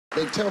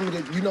They tell me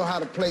that you know how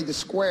to play the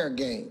square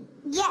game.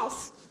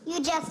 Yes, you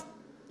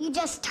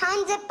just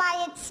turns it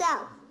by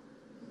itself.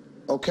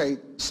 Okay,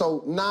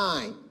 so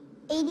 9.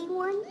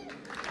 81?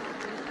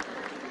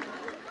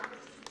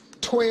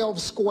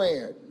 12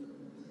 squared.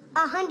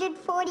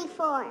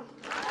 144.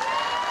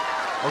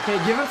 Okay,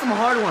 give him some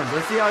hard ones.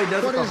 Let's see how he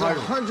does with the hard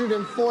ones. What is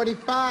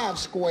 145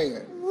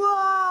 squared?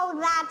 Whoa,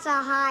 that's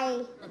a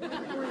high.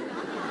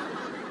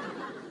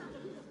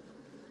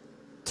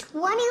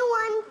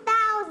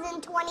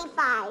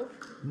 21,025.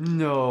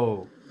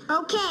 No.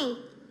 Okay.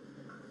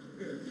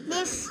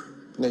 This.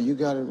 No, you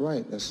got it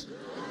right. That's...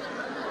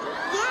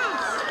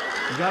 Yes.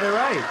 You got it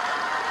right.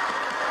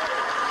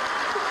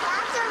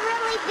 That's a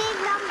really big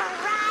number,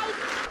 right?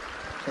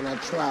 Can I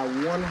try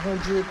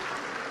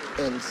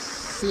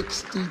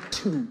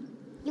 162?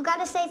 You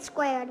gotta say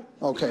squared.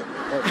 Okay.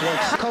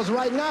 Because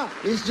right now,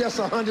 it's just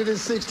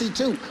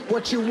 162.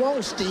 What you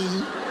want,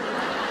 Steve?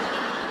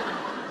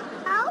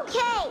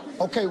 Okay.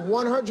 Okay,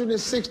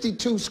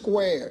 162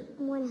 squared.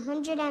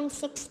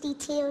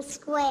 162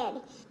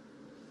 squared.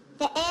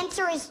 The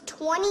answer is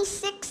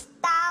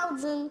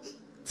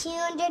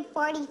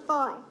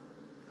 26,244.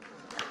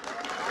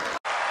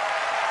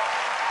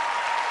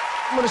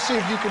 I'm gonna see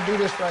if you can do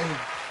this right here.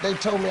 They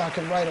told me I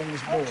can write on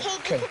this board. Okay, you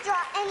can draw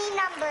any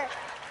number.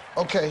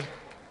 Okay.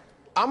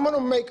 I'm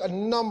gonna make a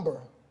number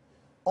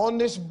on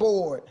this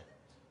board,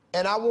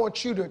 and I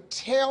want you to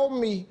tell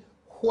me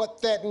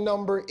what that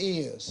number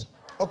is.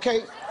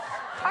 Okay?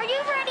 Are you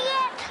ready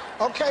yet?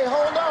 Okay,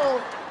 hold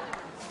on.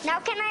 Now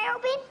can I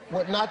open?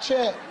 What, not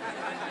yet.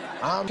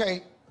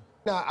 Okay.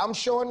 Now, I'm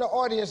showing the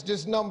audience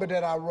this number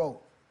that I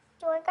wrote.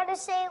 Do I gotta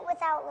say it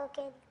without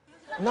looking?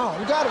 No,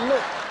 you gotta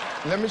look.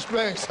 Let me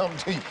explain something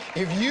to you.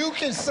 If you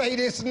can say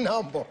this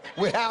number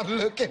without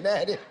looking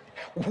at it,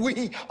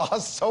 we are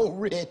so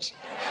rich.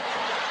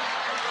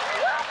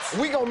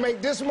 What? We gonna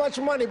make this much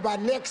money by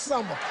next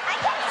summer. I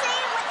can't say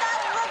it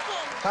without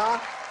looking. Huh?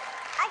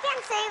 I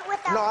can't say it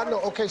without No, I looking.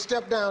 know. Okay,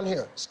 step down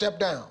here. Step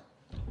down.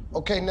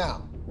 Okay,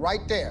 now,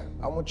 right there.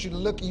 I want you to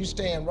look. You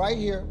stand right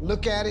here.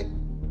 Look at it.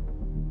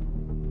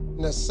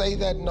 Now say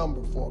that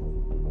number for me.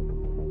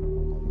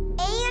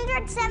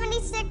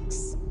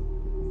 876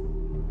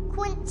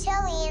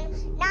 quintillion,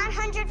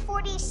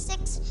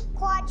 946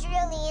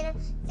 quadrillion,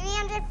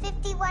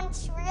 351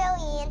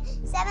 trillion,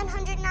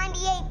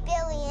 798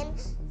 billion,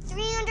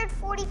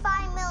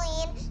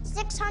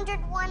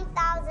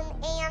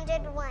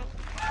 345,601,801.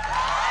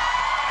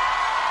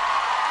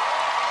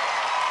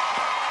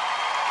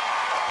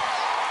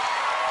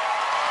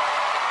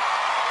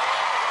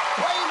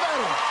 Way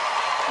better.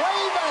 Way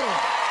better.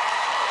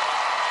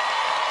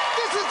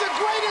 This is the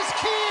greatest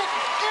kid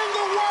in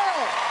the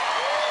world.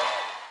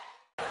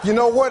 You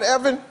know what,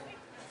 Evan?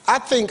 I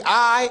think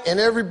I and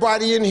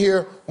everybody in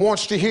here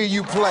wants to hear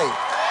you play.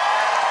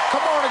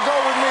 Come on and go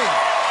with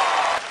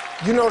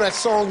me. You know that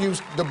song,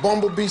 the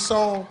Bumblebee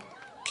song?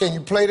 Can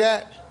you play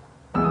that?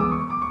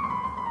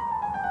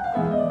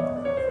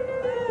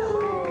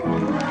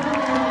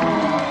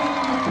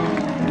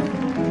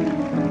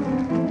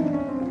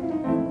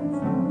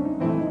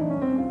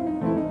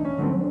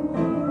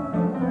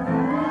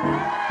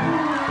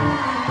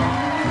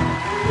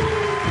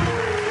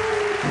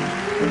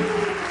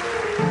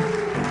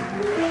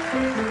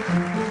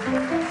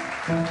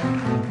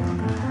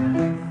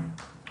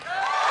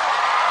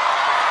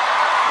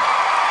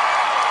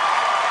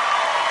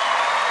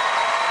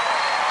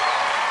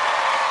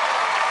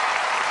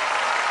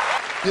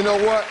 You know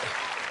what?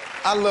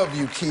 I love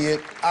you,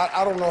 kid.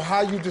 I don't know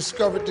how you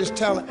discovered this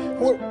talent.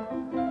 What?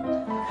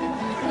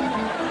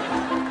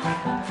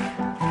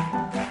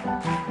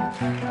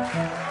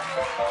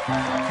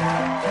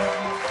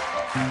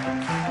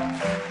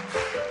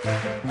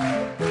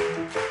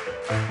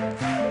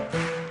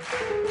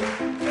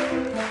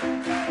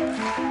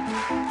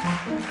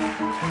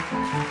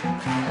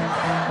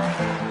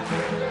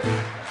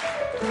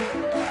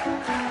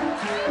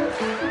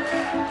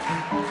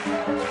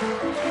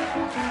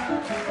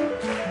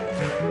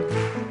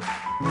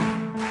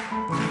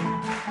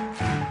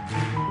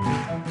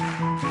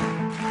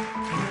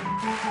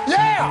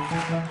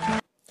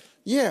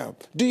 Yeah.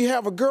 Do you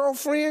have a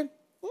girlfriend?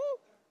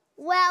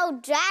 Well,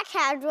 Jack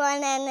had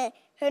one, and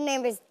her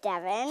name is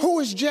Devin. Who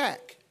is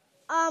Jack?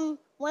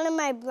 One of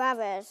my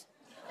brothers.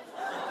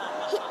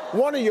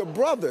 One of your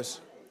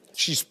brothers?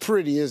 She's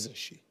pretty, isn't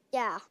she?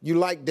 Yeah. You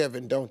like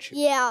Devin, don't you?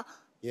 Yeah.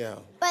 Yeah.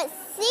 But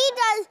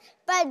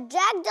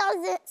Jack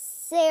doesn't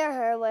share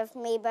her with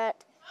me,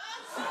 but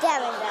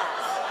Devin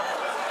does.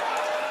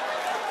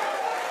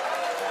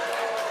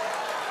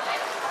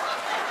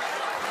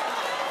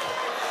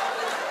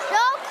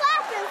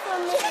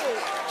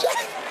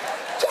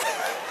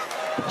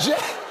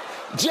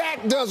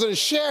 Jack doesn't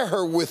share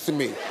her with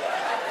me.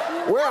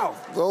 Well,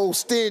 the old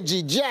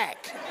stingy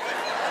Jack.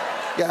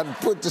 Got to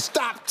put the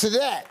stop to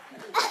that.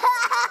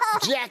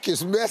 Jack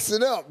is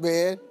messing up,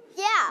 man.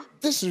 Yeah.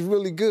 This is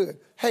really good.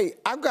 Hey,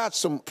 I've got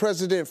some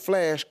President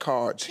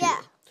flashcards here.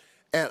 Yeah.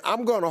 And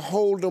I'm going to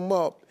hold them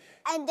up.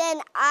 And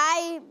then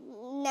I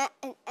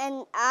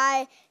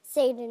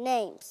say the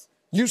names.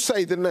 You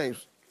say the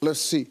names. Let's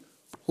see.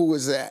 Who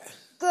is that?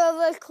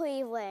 Grover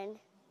Cleveland.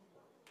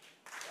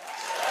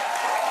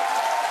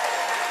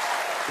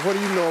 What do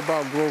you know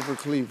about Grover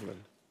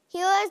Cleveland? He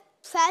was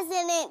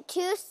president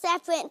 2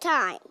 separate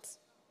times.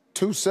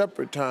 2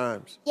 separate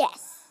times.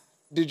 Yes.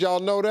 Did y'all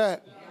know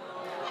that?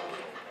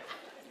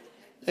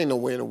 Ain't no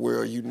way in the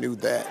world you knew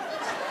that.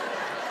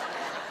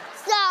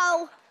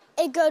 So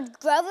it goes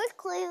Grover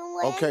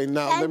Cleveland. Okay,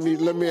 now let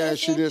me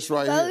ask you this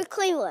right Grover here.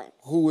 Cleveland.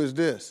 Who is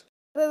this?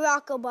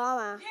 Barack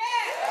Obama.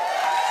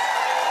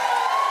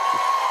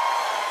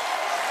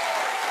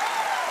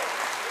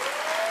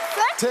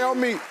 Tell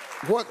me,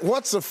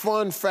 what's a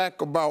fun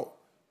fact about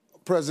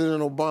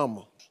President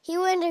Obama? He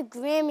won a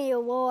Grammy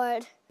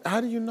Award.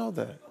 How do you know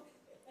that?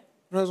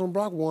 President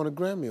Barack won a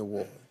Grammy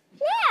Award.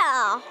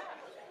 Yeah.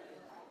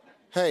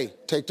 Hey,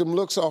 take them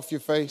looks off your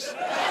face.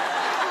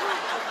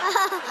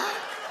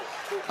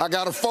 I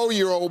got a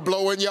 4-year-old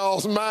blowing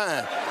y'all's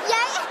mind.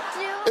 Yeah,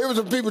 you It was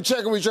the people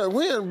checking each other.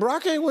 When?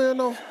 Barack ain't wearing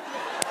no.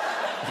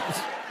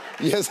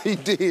 Yes, he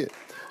did.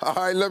 All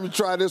right, let me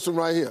try this one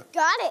right here.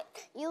 got it.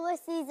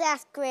 Ulysses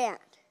S. Grant.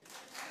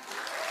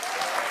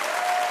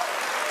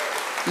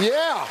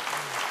 Yeah,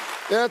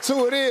 that's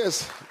who it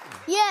is.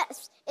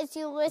 Yes, it's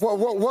Ulysses.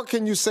 What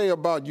can you say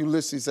about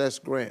Ulysses S.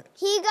 Grant?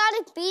 He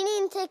got a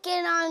speeding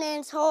ticket on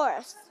his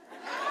horse.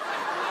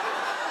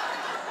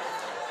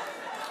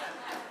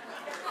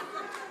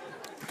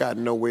 Got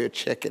no way of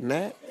checking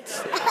that.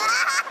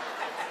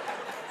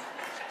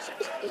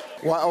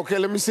 Why? Okay,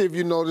 let me see if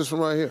you know this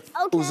one right here.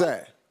 Okay. Who's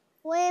that?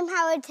 William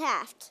Howard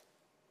Taft.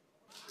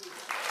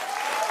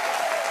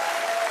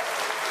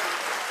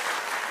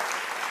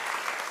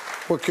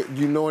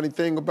 You know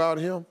anything about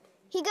him?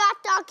 He got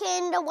stuck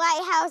in the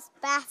White House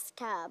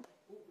bathtub.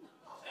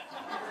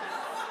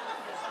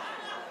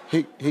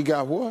 He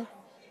got what?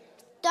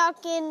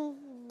 Stuck in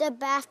the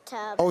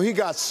bathtub. Oh, he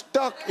got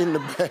stuck in the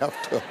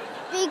bathtub.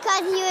 Because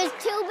he was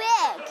too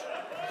big.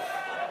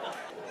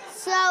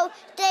 So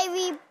they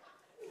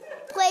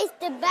replaced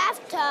the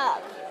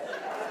bathtub.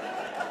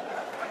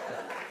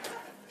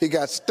 He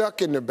got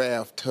stuck in the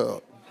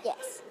bathtub.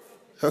 Yes.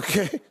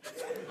 Okay.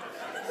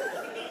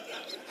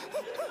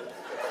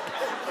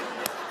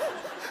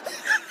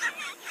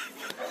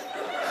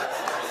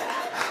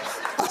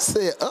 I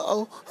said,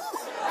 uh-oh.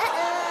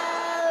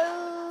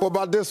 Uh-oh. What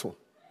about this one?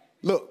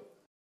 Look.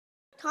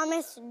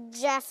 Thomas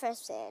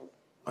Jefferson.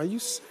 Are you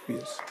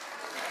serious?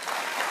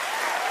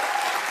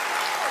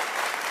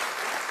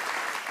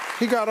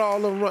 He got all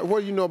of them right.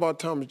 What do you know about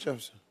Thomas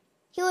Jefferson?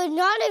 He was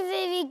not a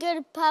very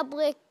good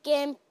public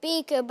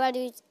speaker, but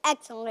he was an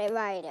excellent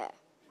writer.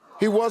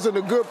 He wasn't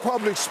a good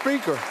public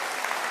speaker.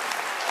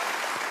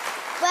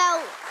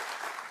 Well,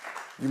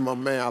 You my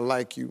man, I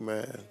like you,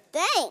 man.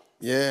 thanks.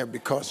 Yeah,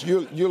 because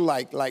you're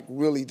like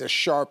really the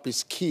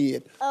sharpest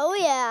kid. Oh,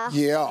 yeah.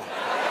 Yeah.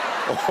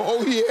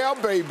 Oh, yeah,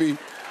 baby. Yeah.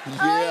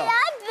 Oh,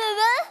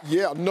 yeah, baby.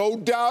 Yeah, no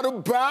doubt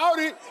about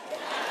it.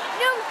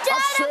 No doubt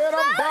I said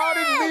about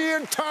it, me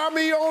and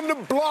Tommy on the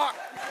block.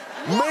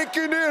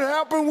 Making it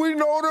happen, we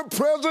know the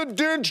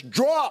president's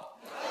drop.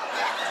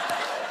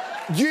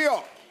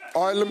 Yeah.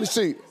 All right, let me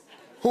see.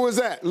 Who is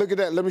that? Look at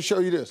that. Let me show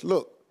you this.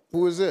 Look.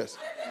 Who is this?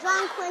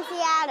 John Quincy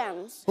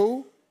Adams.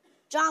 Who?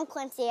 John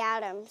Quincy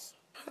Adams.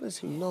 How does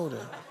he know that?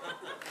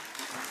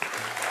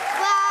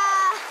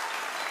 Well,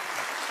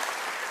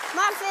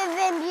 Martha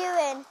Van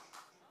Buren.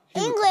 He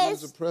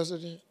English. was the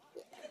president?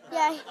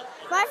 Yeah,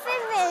 Martha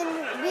Van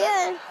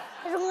Buren.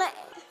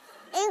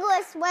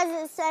 English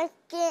was his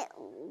second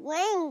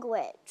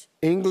language.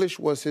 English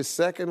was his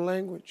second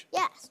language?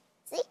 Yes.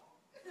 See?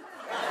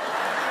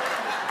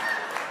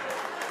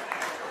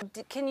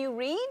 Can you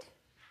read?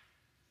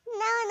 No,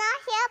 not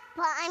yet,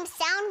 but I'm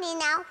sounding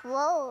out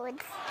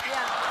words.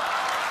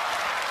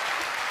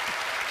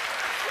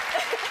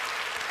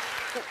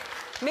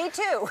 Me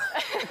too.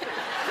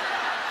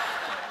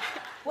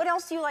 What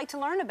else do you like to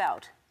learn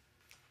about?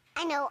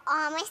 I know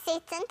all my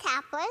states and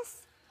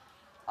capitals,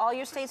 All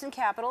your states and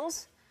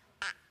capitals?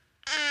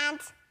 and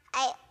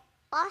I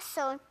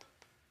also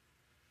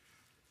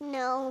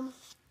know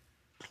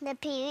the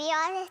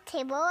periodic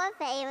table of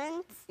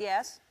elements,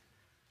 Yes.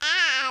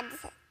 and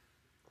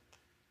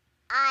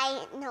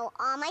I know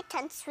all my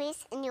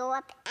countries in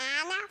Europe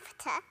and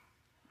Africa,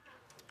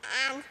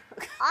 and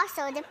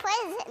also the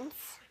presidents.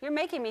 You're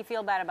making me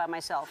feel bad about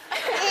myself.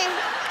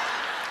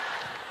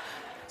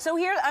 So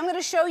here, I'm going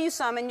to show you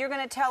some, and you're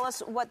going to tell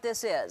us what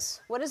this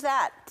is. What is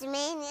that?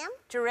 Germanium,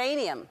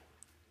 Geranium.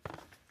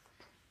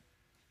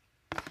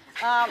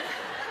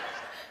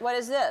 What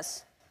is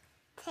this?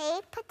 K,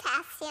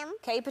 potassium,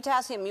 K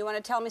potassium. You want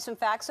to tell me some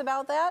facts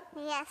about that?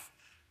 yes,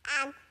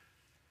 and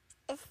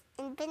it's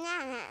in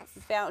bananas.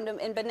 Found them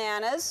in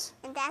bananas.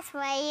 And that's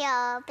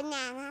why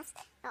bananas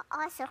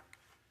also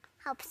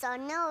helps our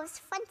nose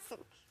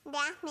function.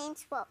 That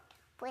means what?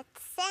 With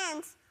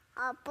sense,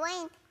 our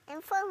brain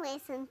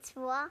information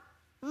to our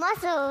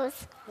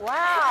muscles.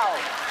 Wow.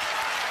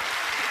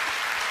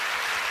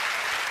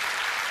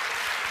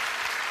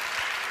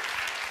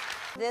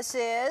 This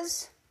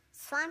is?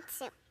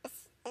 Swanson is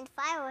and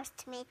fireworks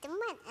to make them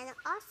run, and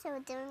also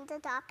doing the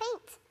dot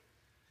paint.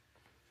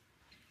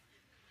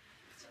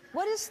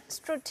 What is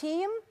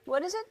strontium?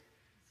 What is it?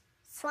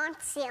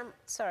 Swancium.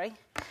 Sorry.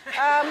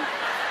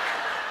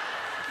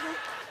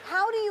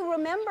 How do you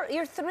remember?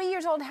 You're 3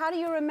 years old. How do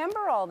you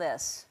remember all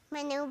this?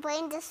 My new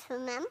brain just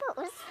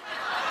remembers.